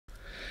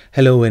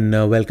Hello and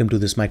welcome to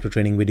this micro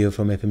training video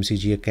from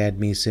FMCG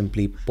Academy.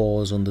 Simply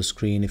pause on the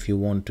screen if you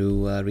want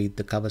to read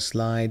the cover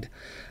slide.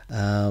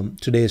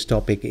 Today's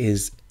topic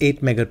is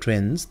 8 mega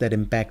trends that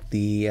impact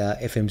the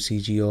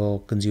FMCG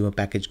or consumer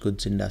packaged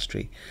goods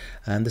industry.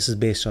 And this is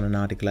based on an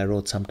article I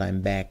wrote some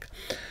time back.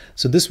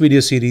 So this video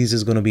series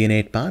is going to be in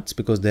 8 parts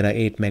because there are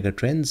 8 mega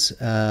trends.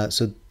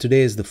 So today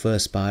is the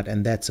first part,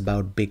 and that's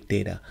about big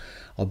data,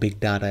 or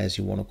big data as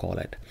you want to call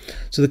it.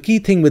 So the key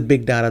thing with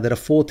big data, there are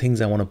 4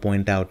 things I want to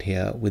point out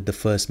here with the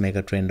first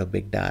mega trend of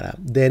big data.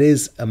 There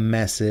is a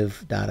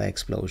massive data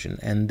explosion,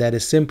 and that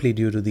is simply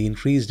due to the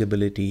increased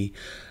ability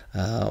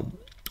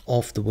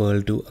of the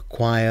world to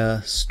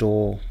acquire,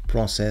 store,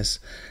 process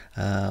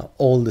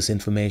all this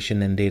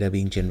information and data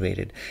being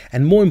generated,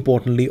 and more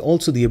importantly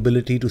also the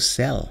ability to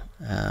sell.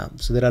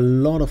 So there are a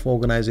lot of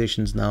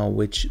organizations now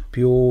which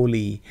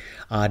purely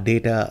are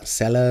data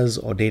sellers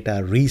or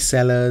data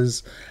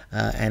resellers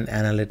and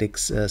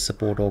analytics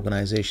support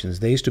organizations.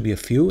 There used to be a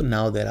few,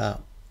 now there are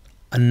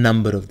a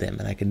number of them,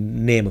 and I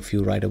can name a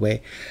few right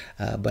away,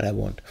 but I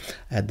won't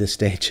at this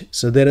stage.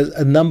 So there is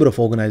a number of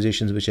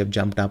organizations which have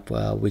jumped up,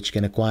 which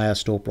can acquire,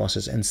 store,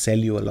 process, and sell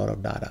you a lot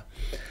of data.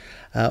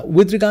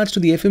 With regards to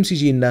the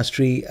FMCG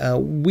industry,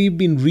 we've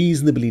been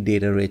reasonably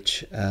data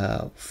rich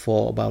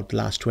for about the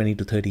last 20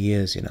 to 30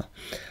 years.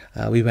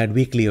 We've had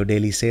weekly or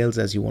daily sales,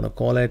 as you want to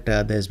call it.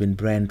 There's been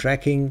brand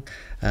tracking,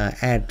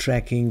 ad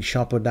tracking,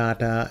 shopper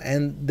data,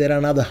 and there are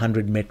another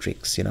 100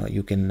 metrics.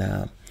 You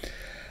can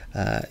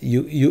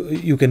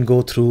you can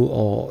go through,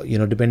 or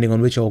depending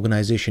on which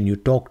organization you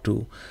talk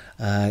to,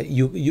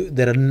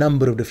 there are a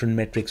number of different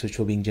metrics which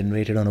were being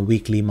generated on a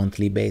weekly,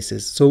 monthly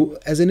basis. So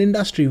as an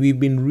industry, we've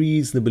been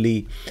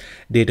reasonably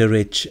data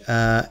rich,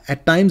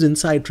 at times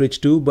insight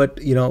rich too,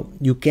 but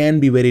you can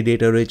be very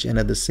data rich and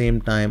at the same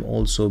time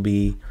also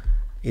be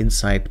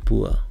insight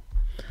poor.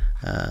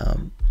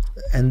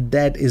 And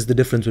that is the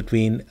difference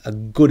between a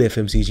good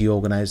FMCG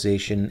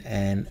organization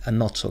and a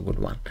not so good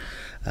one.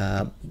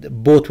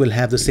 Both will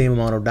have the same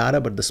amount of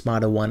data, but the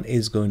smarter one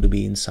is going to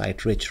be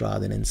insight rich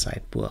rather than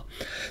insight poor.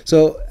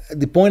 So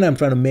the point I'm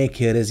trying to make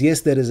here is,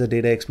 yes, there is a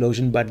data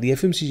explosion, but the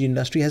FMCG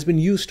industry has been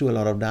used to a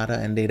lot of data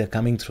and data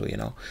coming through,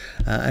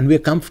 and we're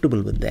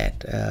comfortable with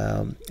that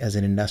as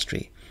an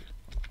industry.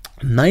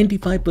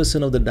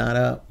 95% of the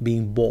data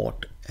being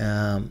bought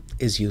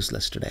is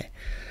useless today.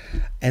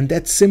 And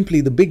that's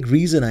simply the big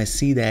reason I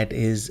see that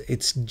is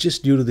it's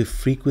just due to the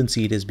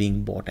frequency it is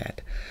being bought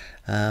at.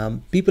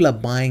 People are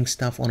buying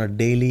stuff on a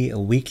daily, a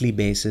weekly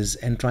basis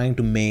and trying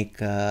to make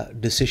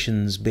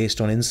decisions based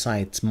on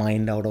insights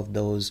mined out of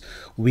those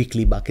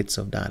weekly buckets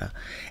of data.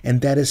 And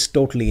that is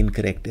totally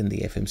incorrect in the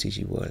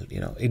FMCG world.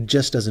 It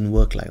just doesn't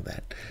work like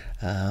that.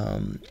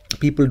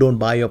 People don't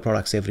buy your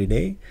products every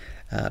day.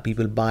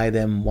 People buy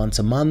them once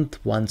a month,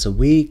 once a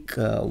week,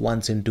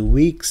 once in 2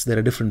 weeks. There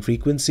are different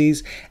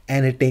frequencies,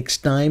 and it takes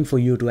time for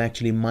you to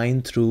actually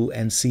mine through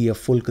and see a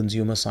full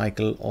consumer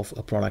cycle of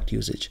a product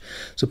usage.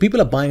 So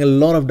people are buying a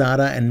lot of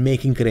data and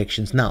making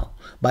corrections. Now,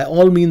 by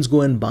all means,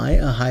 go and buy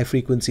a high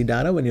frequency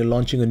data when you're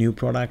launching a new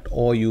product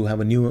or you have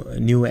a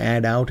new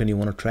ad out and you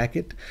want to track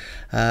it.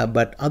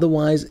 But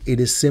otherwise, it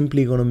is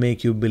simply going to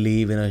make you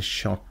believe in a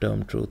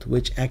short-term truth,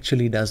 which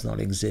actually does not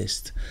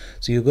exist.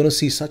 So you're going to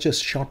see such a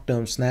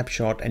short-term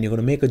snapshot, and you're going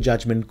to make a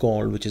judgment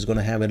call which is going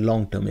to have a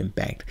long-term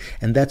impact,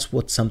 and that's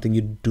something you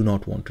do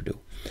not want to do.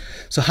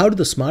 So how do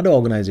the smarter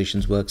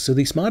organizations work? So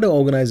the smarter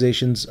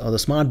organizations or the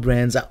smart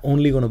brands are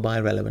only going to buy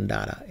relevant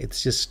data.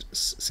 It's just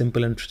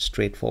simple and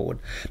straightforward.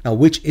 Now,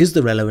 which is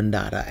the relevant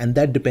data? And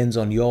that depends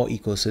on your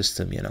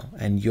ecosystem,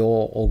 and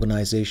your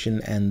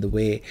organization and the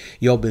way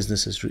your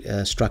business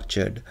is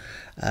structured.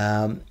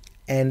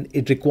 And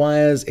it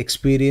requires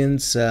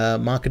experience,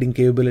 marketing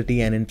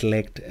capability, and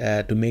intellect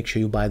to make sure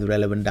you buy the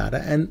relevant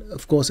data. And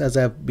of course, as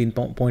I've been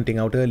pointing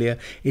out earlier,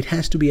 it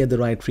has to be at the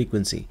right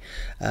frequency.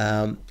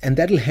 And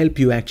that'll help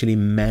you actually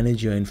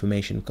manage your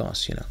information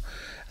costs.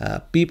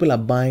 People are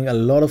buying a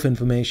lot of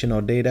information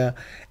or data,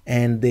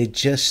 and they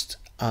just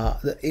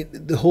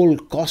the whole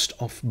cost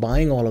of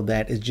buying all of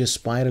that is just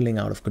spiraling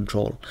out of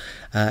control.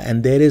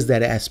 And there is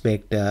that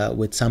aspect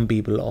with some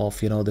people of,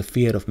 the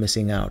fear of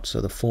missing out. So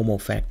the FOMO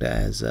factor,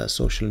 as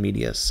social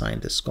media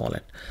scientists call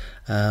it.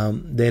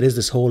 There is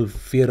this whole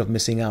fear of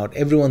missing out.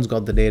 Everyone's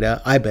got the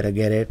data. I better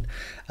get it.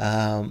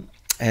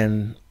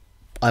 And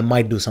I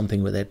might do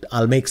something with it.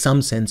 I'll make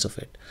some sense of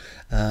it.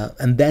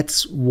 And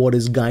that's what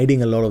is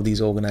guiding a lot of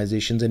these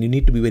organizations, and you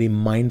need to be very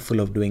mindful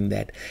of doing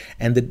that.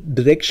 And the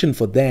direction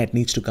for that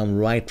needs to come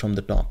right from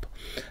the top,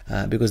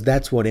 because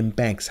that's what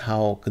impacts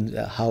how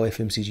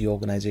FMCG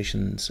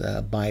organizations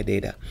buy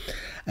data.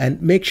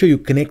 And make sure you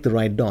connect the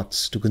right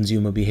dots to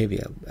consumer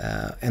behavior.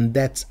 And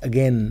that's,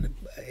 again,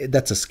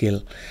 that's a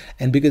skill.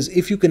 And because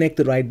if you connect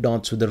the right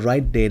dots with the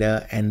right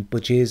data and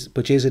purchase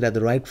it at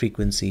the right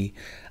frequency,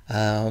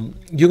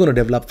 you're going to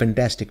develop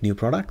fantastic new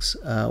products,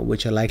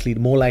 which are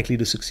more likely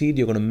to succeed.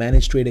 You're going to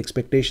manage trade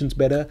expectations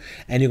better,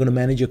 and you're going to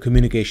manage your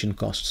communication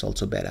costs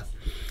also better.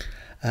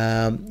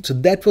 So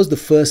that was the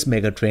first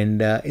mega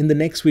trend. In the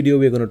next video,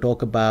 we're going to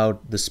talk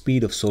about the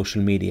speed of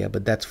social media,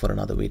 but that's for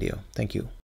another video. Thank you.